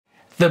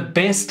The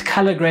best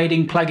color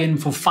grading plugin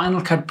for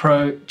Final Cut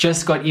Pro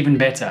just got even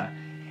better.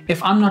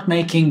 If I'm not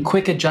making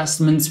quick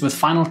adjustments with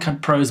Final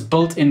Cut Pro's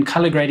built-in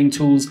color grading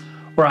tools,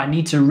 or I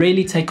need to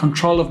really take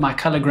control of my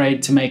color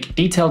grade to make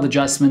detailed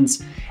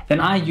adjustments, then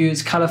I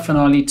use Color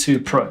Finale 2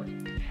 Pro.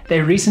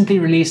 They recently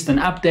released an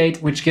update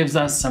which gives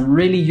us some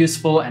really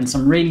useful and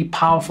some really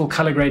powerful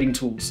color grading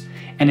tools.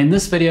 And in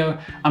this video,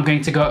 I'm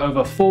going to go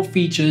over 4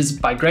 features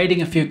by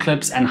grading a few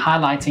clips and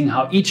highlighting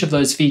how each of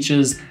those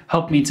features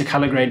help me to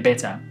color grade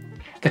better.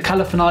 The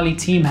Color Finale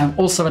team have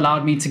also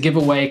allowed me to give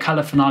away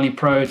Color Finale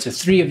Pro to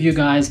 3 of you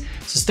guys,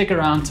 so stick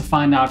around to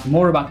find out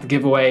more about the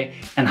giveaway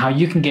and how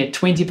you can get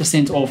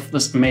 20% off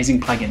this amazing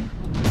plugin.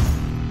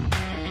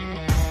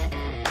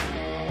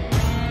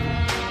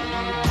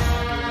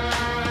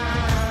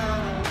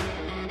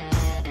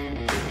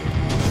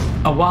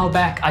 A while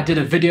back, I did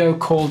a video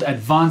called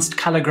Advanced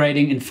Color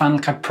Grading in Final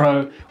Cut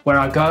Pro, where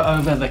I go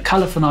over the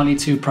Color Finale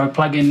 2 Pro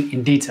plugin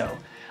in detail.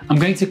 I'm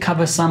going to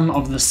cover some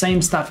of the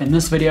same stuff in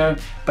this video,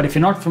 but if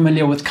you're not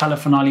familiar with Color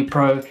Finale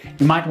Pro,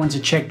 you might want to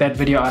check that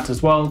video out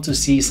as well to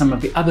see some of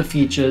the other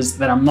features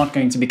that I'm not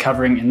going to be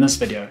covering in this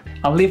video.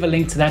 I'll leave a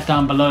link to that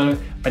down below,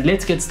 but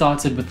let's get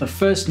started with the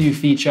first new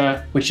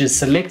feature, which is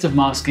Selective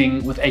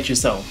Masking with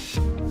HSL.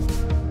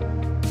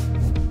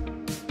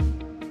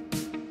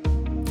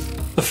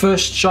 The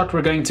first shot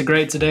we're going to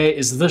grade today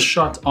is this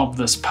shot of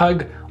this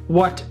pug.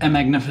 What a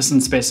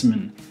magnificent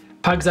specimen.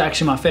 Pugs are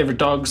actually my favorite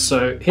dogs,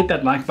 so hit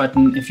that like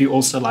button if you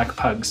also like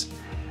pugs.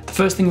 The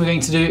first thing we're going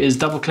to do is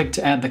double click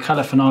to add the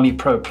Color Finale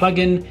Pro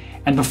plugin,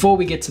 and before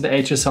we get to the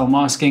HSL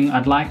masking,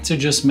 I'd like to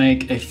just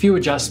make a few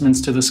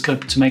adjustments to this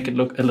clip to make it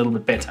look a little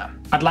bit better.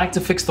 I'd like to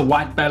fix the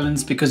white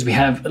balance because we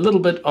have a little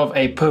bit of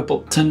a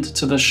purple tint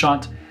to this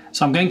shot,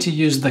 so I'm going to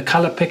use the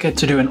color picker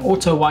to do an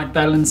auto white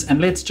balance,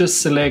 and let's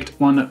just select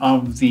one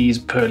of these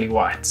pearly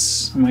whites,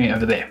 somewhere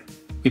over there.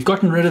 We've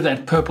gotten rid of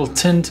that purple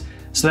tint,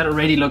 so that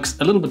already looks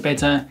a little bit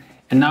better.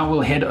 And now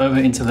we'll head over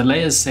into the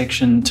layers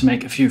section to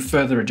make a few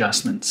further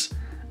adjustments.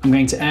 I'm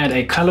going to add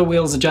a color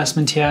wheels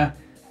adjustment here.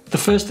 The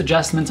first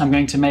adjustment I'm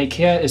going to make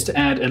here is to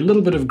add a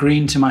little bit of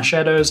green to my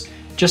shadows,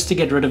 just to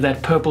get rid of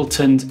that purple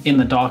tint in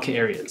the darker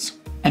areas.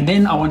 And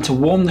then I want to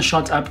warm the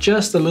shot up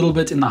just a little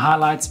bit in the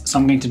highlights. So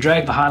I'm going to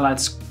drag the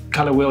highlights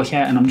color wheel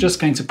here, and I'm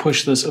just going to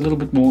push this a little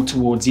bit more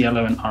towards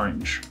yellow and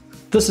orange.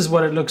 This is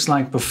what it looks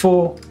like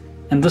before,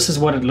 and this is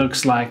what it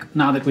looks like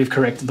now that we've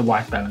corrected the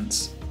white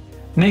balance.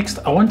 Next,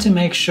 I want to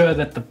make sure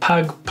that the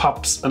pug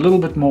pops a little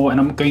bit more, and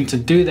I'm going to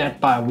do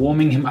that by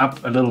warming him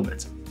up a little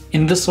bit.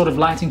 In this sort of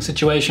lighting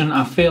situation,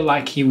 I feel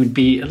like he would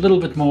be a little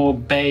bit more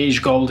beige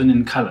golden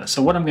in color.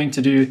 So what I'm going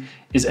to do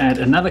is add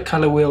another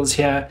color wheels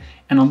here,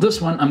 and on this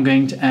one I'm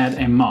going to add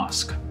a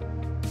mask.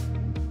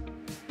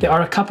 There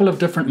are a couple of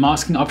different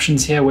masking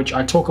options here which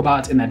I talk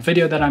about in that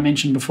video that I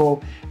mentioned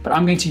before, but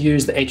I'm going to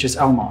use the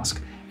HSL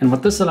mask. And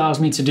what this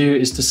allows me to do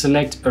is to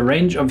select a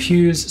range of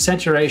hues,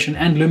 saturation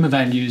and luma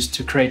values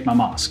to create my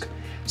mask.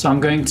 So I'm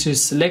going to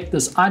select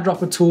this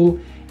eyedropper tool,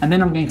 and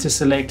then I'm going to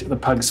select the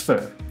pug's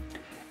fur.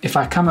 If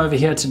I come over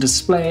here to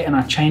display and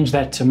I change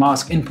that to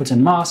mask input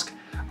and mask,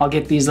 I'll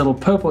get these little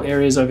purple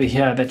areas over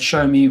here that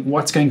show me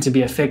what's going to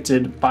be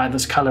affected by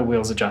this color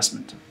wheels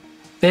adjustment.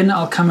 Then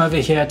I'll come over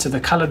here to the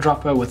color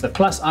dropper with the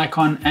plus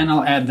icon, and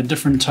I'll add the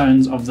different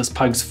tones of this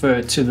pug's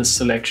fur to this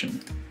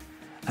selection.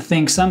 I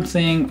think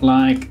something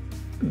like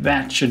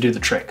that should do the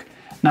trick.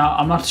 Now,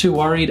 I'm not too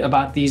worried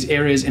about these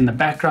areas in the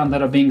background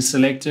that are being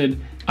selected.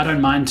 I don't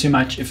mind too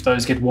much if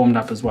those get warmed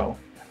up as well.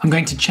 I'm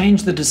going to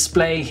change the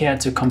display here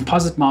to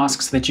composite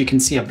mask so that you can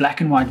see a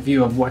black and white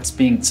view of what's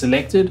being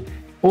selected.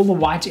 All the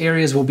white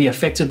areas will be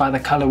affected by the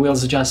color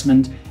wheels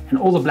adjustment, and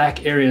all the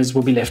black areas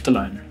will be left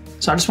alone.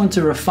 So I just want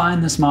to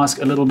refine this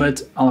mask a little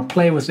bit. I'll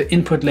play with the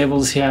input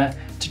levels here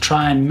to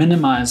try and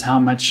minimize how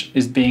much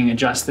is being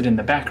adjusted in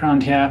the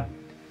background here.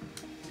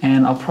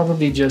 And I'll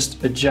probably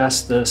just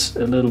adjust this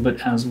a little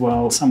bit as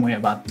well, somewhere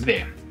about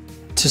there.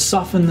 To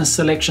soften the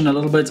selection a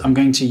little bit, I'm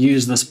going to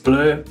use this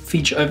blur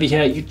feature over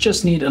here. You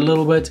just need a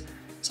little bit.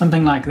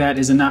 Something like that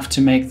is enough to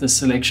make the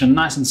selection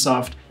nice and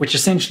soft, which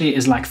essentially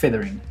is like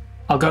feathering.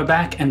 I'll go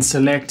back and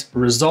select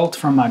result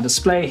from my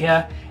display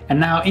here.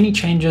 And now any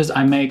changes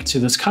I make to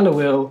this color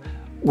wheel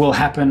will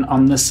happen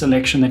on this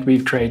selection that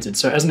we've created.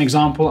 So as an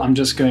example, I'm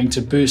just going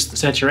to boost the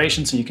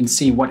saturation so you can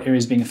see what area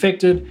is being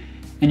affected,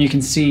 and you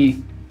can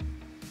see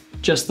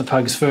just the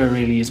pug's fur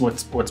really is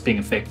what's being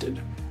affected.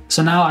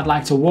 So now I'd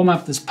like to warm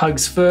up this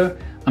pug's fur.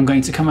 I'm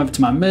going to come over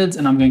to my mids,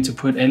 and I'm going to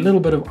put a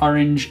little bit of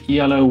orange,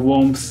 yellow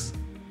warmth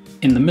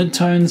in the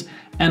midtones,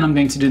 and I'm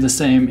going to do the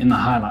same in the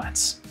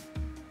highlights.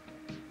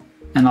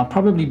 And I'll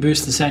probably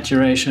boost the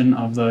saturation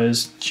of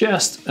those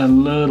just a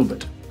little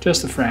bit,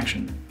 just a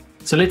fraction.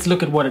 So let's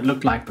look at what it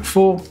looked like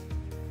before.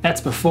 That's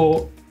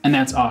before and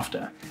that's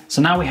after.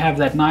 So now we have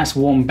that nice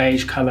warm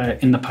beige color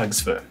in the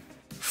pug's fur.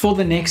 For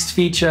the next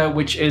feature,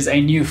 which is a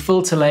new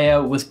filter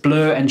layer with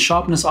blur and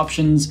sharpness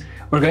options,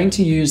 we're going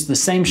to use the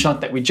same shot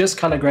that we just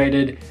color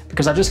graded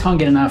because I just can't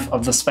get enough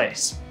of the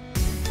space.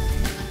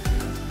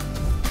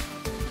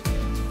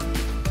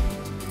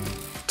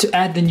 To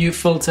add the new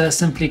filter,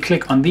 simply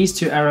click on these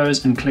two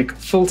arrows and click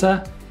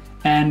filter.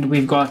 And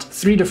we've got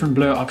 3 different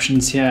blur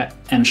options here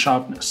and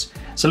sharpness.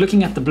 So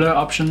looking at the blur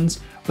options,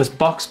 with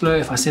box blur,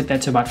 if I set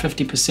that to about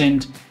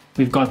 50%,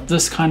 we've got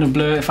this kind of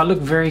blur. If I look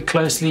very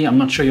closely, I'm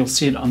not sure you'll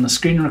see it on the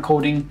screen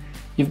recording,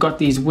 you've got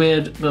these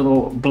weird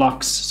little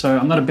blocks. So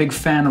I'm not a big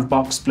fan of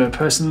box blur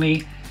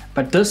personally,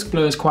 but disc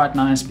blur is quite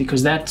nice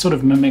because that sort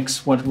of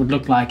mimics what it would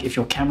look like if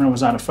your camera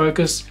was out of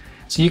focus.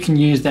 So you can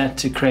use that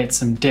to create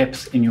some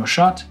depth in your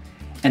shot.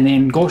 And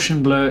then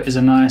Gaussian blur is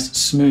a nice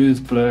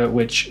smooth blur,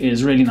 which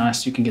is really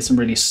nice. You can get some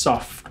really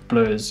soft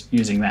blurs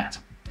using that.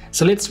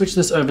 So let's switch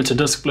this over to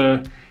disc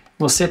blur.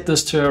 We'll set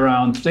this to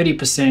around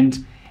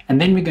 30%, and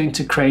then we're going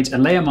to create a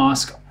layer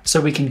mask so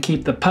we can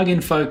keep the pug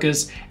in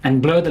focus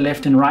and blur the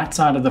left and right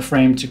side of the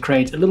frame to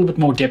create a little bit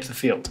more depth of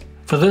field.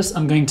 For this,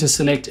 I'm going to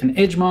select an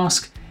edge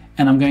mask,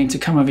 and I'm going to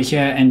come over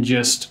here and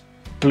just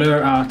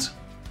blur out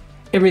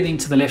everything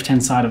to the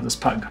left-hand side of this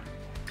pug.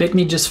 Let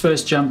me just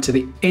first jump to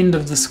the end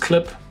of this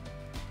clip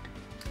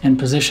and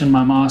position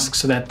my mask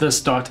so that this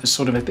dot is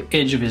sort of at the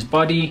edge of his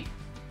body.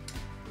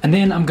 And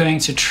then I'm going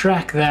to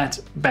track that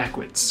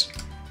backwards.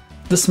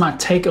 This might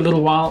take a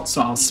little while,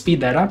 so I'll speed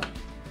that up.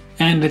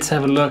 And let's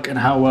have a look at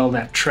how well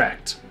that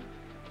tracked.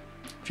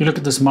 If you look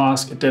at this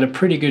mask, it did a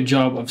pretty good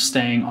job of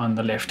staying on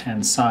the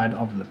left-hand side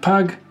of the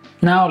pug.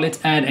 Now let's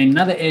add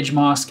another edge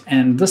mask,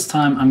 and this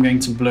time I'm going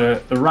to blur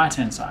the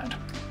right-hand side.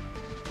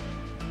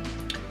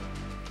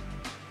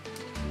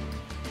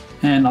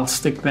 And I'll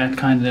stick that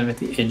kind of at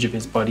the edge of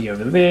his body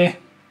over there.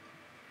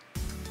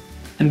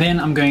 And then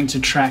I'm going to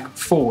track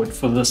forward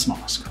for this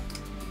mask.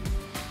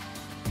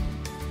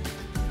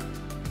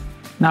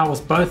 Now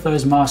with both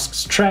those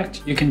masks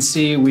tracked, you can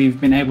see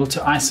we've been able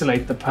to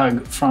isolate the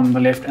pug from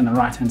the left and the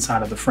right hand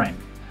side of the frame.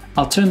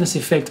 I'll turn this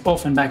effect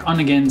off and back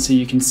on again so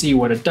you can see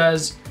what it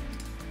does.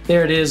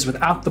 There it is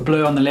without the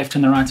blur on the left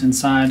and the right hand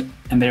side,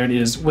 and there it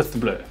is with the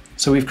blur.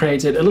 So we've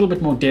created a little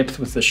bit more depth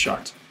with this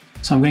shot.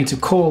 So I'm going to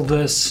call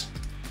this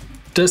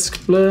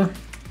disc blur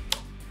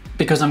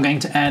because I'm going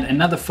to add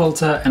another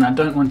filter and I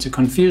don't want to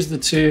confuse the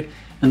two,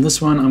 and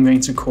this one I'm going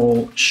to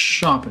call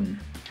sharpen.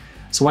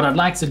 So what I'd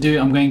like to do,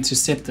 I'm going to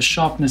set the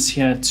sharpness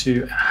here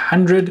to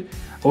 100.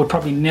 I would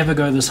probably never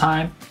go this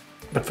high,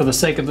 but for the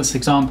sake of this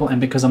example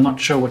and because I'm not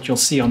sure what you'll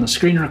see on the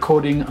screen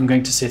recording, I'm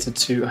going to set it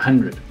to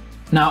 100.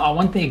 Now I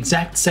want the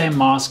exact same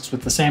masks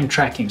with the same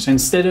tracking, so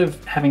instead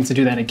of having to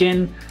do that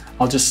again,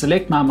 I'll just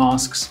select my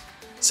masks,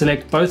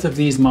 select both of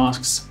these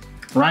masks,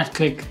 right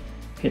click,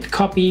 hit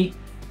copy,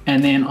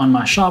 and then on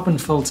my sharpen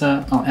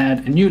filter, I'll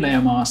add a new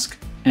layer mask,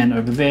 and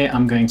over there,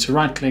 I'm going to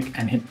right click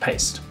and hit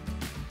paste.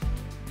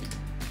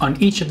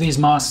 On each of these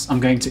masks, I'm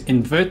going to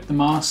invert the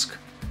mask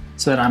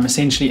so that I'm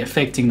essentially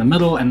affecting the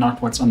middle and not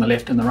what's on the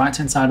left and the right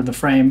hand side of the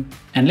frame.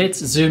 And let's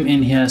zoom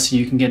in here so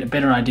you can get a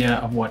better idea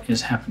of what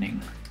is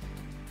happening.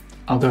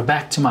 I'll go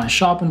back to my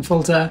sharpen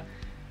filter,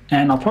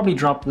 and I'll probably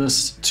drop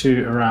this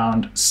to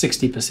around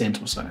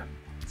 60% or so.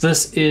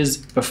 This is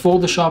before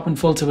the sharpen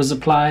filter was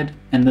applied,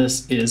 and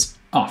this is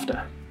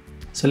after.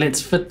 So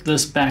let's fit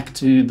this back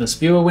to this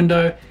viewer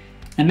window,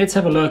 and let's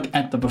have a look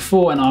at the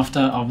before and after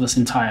of this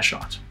entire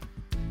shot.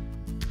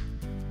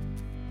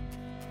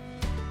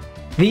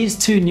 These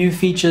two new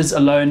features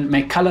alone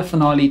make Color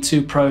Finale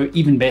 2 Pro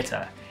even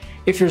better.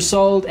 If you're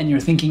sold and you're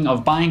thinking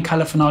of buying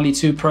Color Finale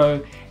 2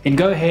 Pro, then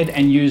go ahead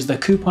and use the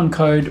coupon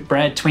code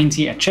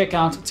BRAD20 at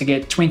checkout to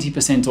get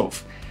 20%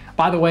 off.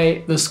 By the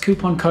way, this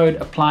coupon code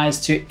applies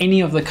to any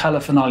of the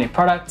Color Finale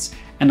products,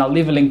 and I'll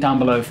leave a link down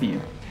below for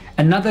you.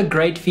 Another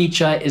great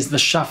feature is the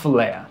shuffle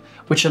layer,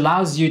 which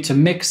allows you to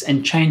mix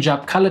and change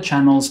up color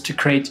channels to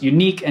create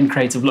unique and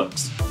creative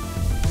looks.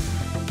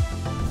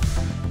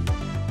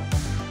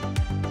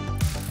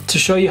 To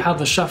show you how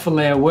the shuffle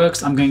layer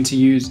works, I'm going to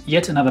use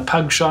yet another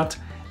pug shot,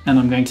 and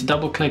I'm going to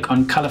double click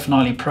on Color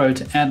Finale Pro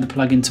to add the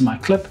plugin to my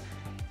clip,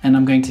 and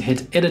I'm going to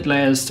hit Edit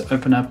Layers to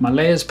open up my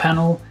Layers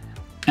panel,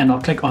 and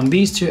I'll click on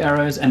these two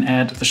arrows and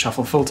add the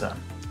shuffle filter.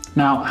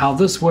 Now, how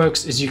this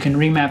works is you can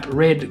remap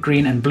red,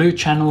 green, and blue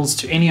channels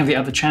to any of the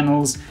other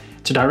channels,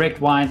 to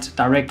direct white,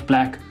 direct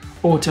black,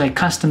 or to a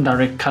custom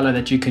direct color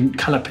that you can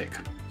color pick.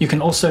 You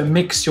can also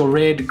mix your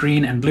red,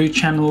 green, and blue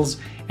channels,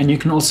 and you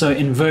can also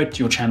invert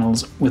your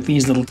channels with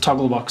these little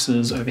toggle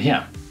boxes over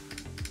here.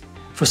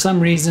 For some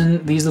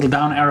reason, these little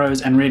down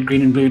arrows and red,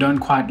 green, and blue don't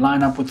quite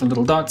line up with the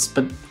little dots,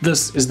 but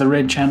this is the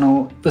red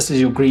channel, this is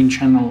your green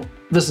channel,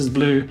 this is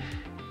blue,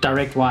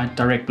 direct white,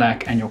 direct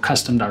black, and your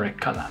custom direct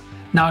color.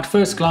 Now at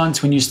first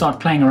glance, when you start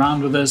playing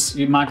around with this,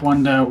 you might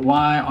wonder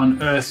why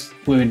on earth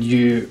would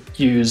you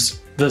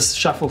use this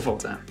shuffle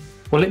filter?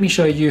 Well, let me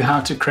show you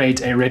how to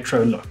create a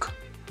retro look.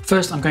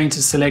 First, I'm going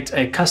to select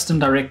a custom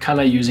direct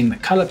color using the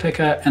color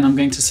picker, and I'm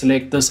going to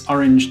select this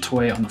orange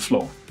toy on the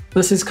floor.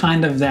 This is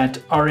kind of that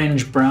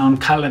orange-brown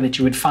color that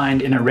you would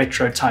find in a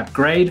retro type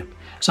grade.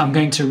 So I'm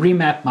going to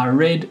remap my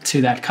red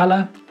to that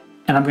color,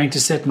 and I'm going to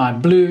set my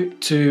blue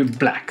to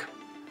black.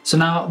 So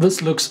now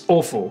this looks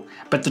awful,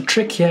 but the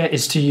trick here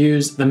is to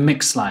use the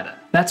mix slider.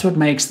 That's what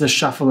makes the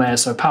shuffle layer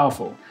so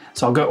powerful.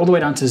 So I'll go all the way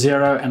down to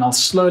 0 and I'll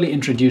slowly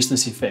introduce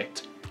this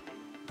effect.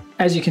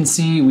 As you can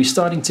see, we're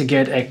starting to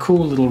get a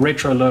cool little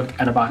retro look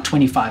at about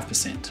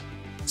 25%.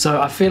 So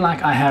I feel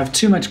like I have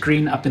too much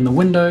green up in the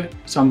window,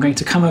 so I'm going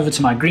to come over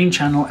to my green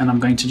channel and I'm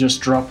going to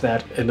just drop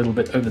that a little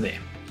bit over there.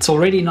 It's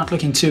already not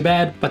looking too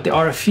bad, but there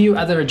are a few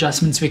other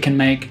adjustments we can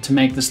make to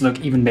make this look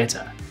even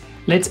better.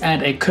 Let's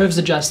add a curves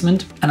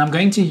adjustment, and I'm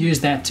going to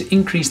use that to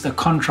increase the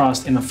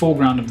contrast in the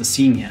foreground of the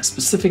scene here,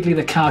 specifically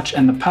the couch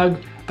and the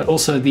pug, but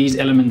also these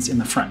elements in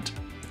the front.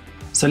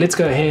 So let's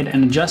go ahead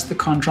and adjust the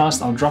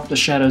contrast. I'll drop the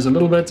shadows a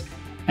little bit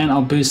and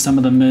I'll boost some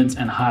of the mids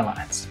and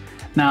highlights.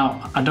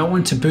 Now, I don't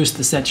want to boost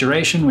the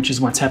saturation, which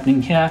is what's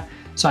happening here,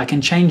 so I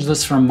can change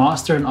this from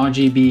master and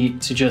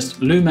RGB to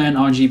just luma and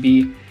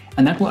RGB,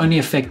 and that will only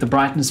affect the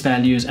brightness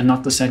values and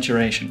not the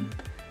saturation.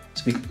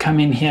 So we can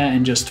come in here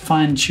and just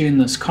fine tune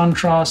this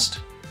contrast.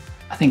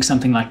 I think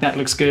something like that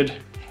looks good.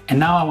 And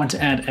now I want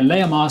to add a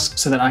layer mask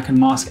so that I can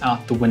mask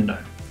out the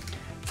window.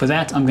 For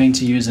that, I'm going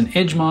to use an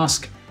edge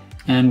mask,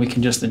 and we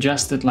can just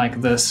adjust it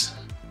like this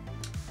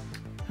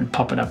and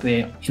pop it up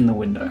there in the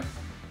window.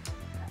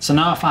 So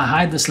now if I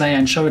hide this layer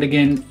and show it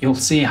again, you'll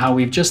see how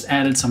we've just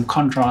added some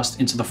contrast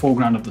into the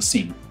foreground of the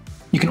scene.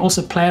 You can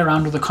also play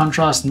around with the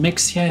contrast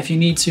mix here if you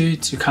need to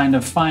kind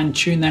of fine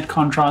tune that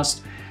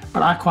contrast,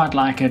 but I quite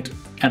like it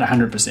at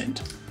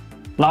 100%.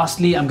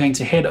 Lastly, I'm going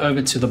to head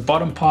over to the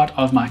bottom part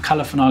of my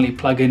Color Finale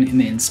plugin in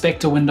the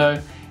inspector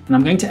window, and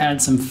I'm going to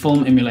add some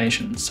film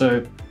emulation.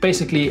 So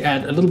basically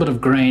add a little bit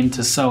of grain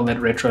to sell that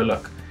retro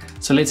look.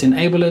 So let's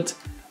enable it.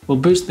 We'll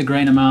boost the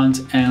grain amount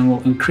and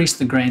we'll increase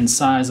the grain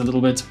size a little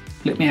bit.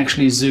 Let me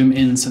actually zoom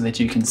in so that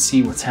you can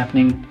see what's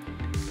happening.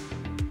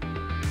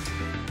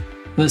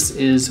 This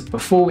is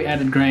before we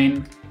added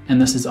grain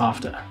and this is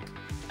after.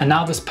 And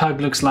now this pug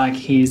looks like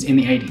he's in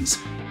the 80s.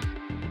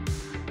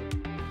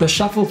 The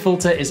shuffle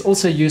filter is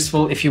also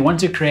useful if you want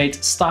to create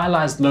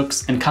stylized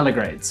looks and color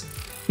grades.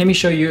 Let me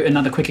show you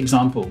another quick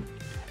example.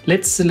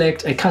 Let's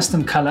select a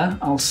custom color.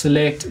 I'll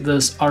select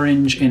this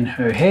orange in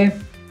her hair,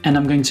 and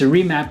I'm going to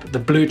remap the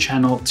blue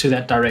channel to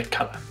that direct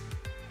color.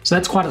 So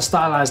that's quite a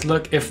stylized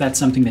look if that's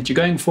something that you're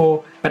going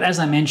for. But as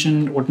I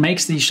mentioned, what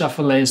makes these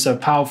shuffle layers so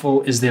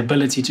powerful is the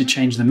ability to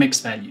change the mix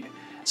value.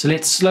 So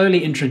let's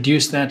slowly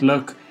introduce that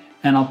look,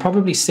 and I'll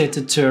probably set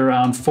it to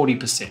around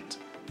 40%.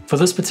 For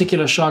this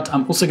particular shot,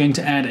 I'm also going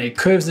to add a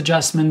curves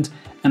adjustment,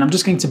 and I'm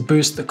just going to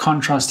boost the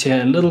contrast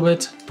here a little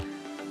bit.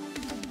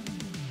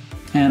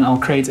 And I'll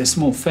create a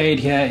small fade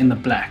here in the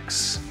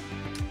blacks.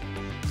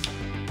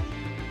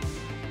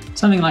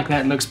 Something like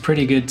that looks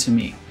pretty good to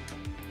me.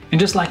 And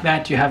just like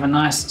that, you have a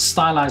nice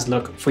stylized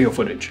look for your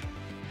footage.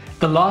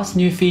 The last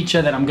new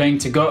feature that I'm going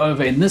to go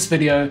over in this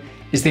video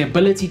is the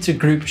ability to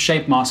group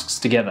shape masks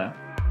together.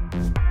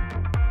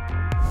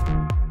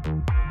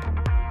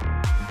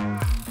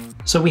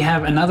 So we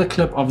have another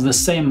clip of the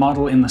same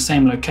model in the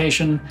same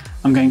location.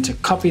 I'm going to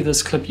copy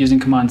this clip using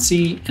Command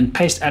C and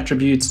paste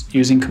attributes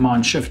using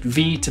Command Shift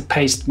V to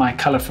paste my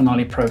Color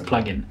Finale Pro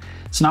plugin.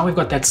 So now we've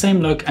got that same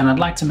look, and I'd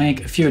like to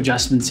make a few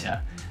adjustments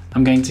here.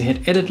 I'm going to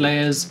hit Edit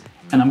Layers,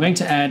 and I'm going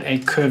to add a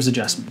curves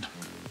adjustment.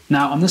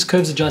 Now on this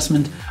curves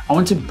adjustment, I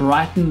want to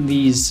brighten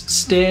these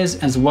stairs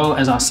as well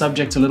as our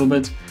subject a little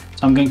bit.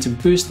 So I'm going to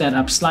boost that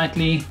up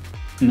slightly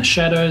in the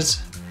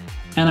shadows,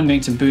 and I'm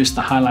going to boost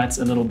the highlights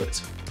a little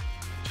bit,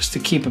 just to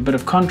keep a bit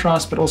of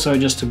contrast, but also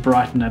just to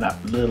brighten it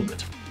up a little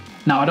bit.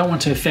 Now I don't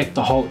want to affect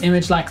the whole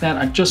image like that.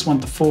 I just want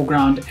the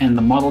foreground and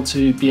the model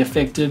to be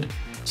affected.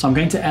 So I'm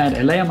going to add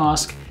a layer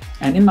mask,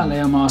 and in my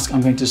layer mask,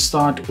 I'm going to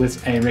start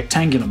with a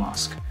rectangular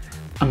mask.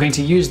 I'm going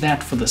to use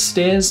that for the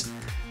stairs.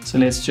 So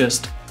let's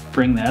just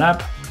bring that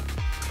up.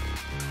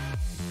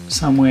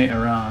 Somewhere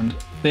around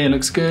there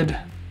looks good.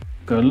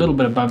 Go a little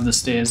bit above the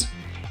stairs.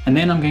 And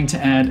then I'm going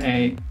to add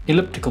a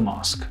elliptical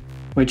mask,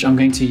 which I'm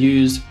going to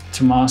use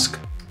to mask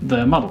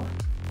the model.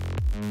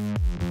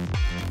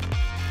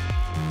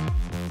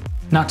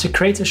 Now to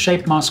create a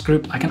shape mask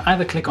group, I can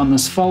either click on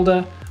this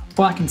folder,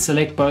 or I can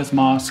select both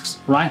masks,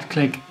 right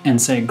click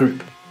and say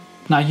group.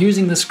 Now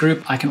using this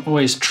group, I can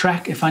always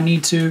track if I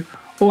need to,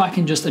 or I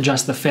can just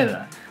adjust the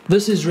feather.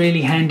 This is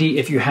really handy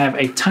if you have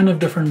a ton of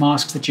different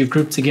masks that you've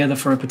grouped together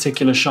for a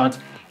particular shot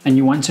and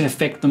you want to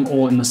affect them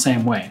all in the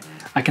same way.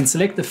 I can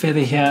select the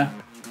feather here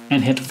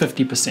and hit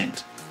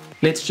 50%.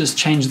 Let's just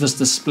change this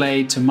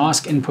display to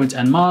mask input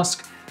and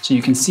mask so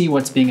you can see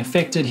what's being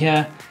affected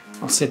here.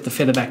 I'll set the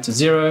feather back to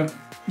 0.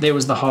 There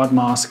was the hard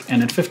mask,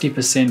 and at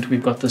 50%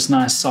 we've got this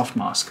nice soft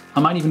mask. I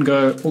might even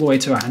go all the way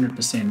to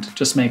 100%,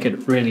 just make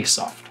it really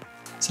soft.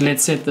 So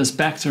let's set this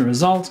back to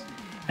result.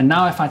 And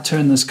now if I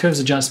turn this curves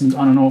adjustment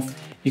on and off,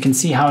 you can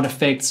see how it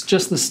affects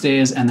just the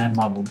stairs and that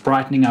model,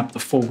 brightening up the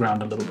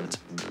foreground a little bit.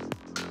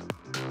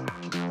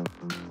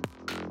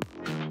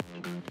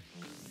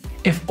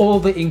 If all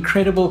the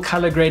incredible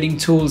color grading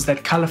tools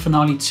that Color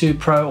Finale 2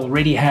 Pro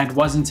already had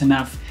wasn't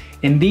enough,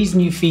 then these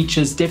new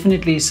features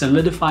definitely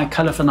solidify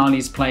Color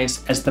Finale's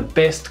place as the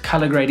best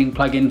color grading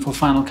plugin for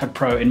Final Cut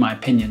Pro in my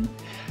opinion.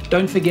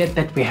 Don't forget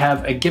that we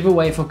have a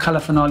giveaway for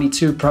Color Finale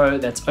 2 Pro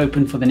that's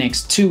open for the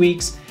next 2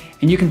 weeks,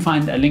 and you can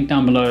find a link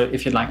down below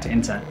if you'd like to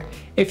enter.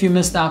 If you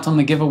missed out on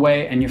the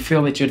giveaway and you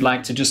feel that you'd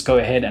like to just go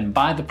ahead and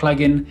buy the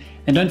plugin,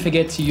 then don't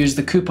forget to use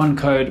the coupon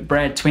code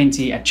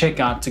BRAD20 at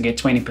checkout to get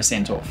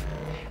 20% off.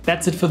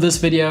 That's it for this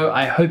video.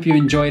 I hope you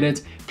enjoyed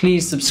it.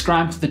 Please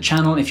subscribe to the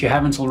channel if you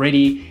haven't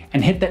already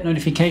and hit that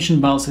notification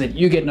bell so that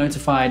you get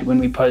notified when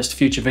we post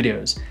future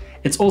videos.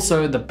 It's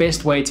also the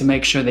best way to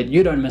make sure that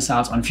you don't miss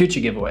out on future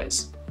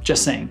giveaways.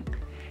 Just saying.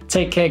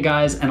 Take care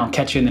guys, and I'll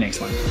catch you in the next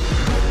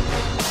one.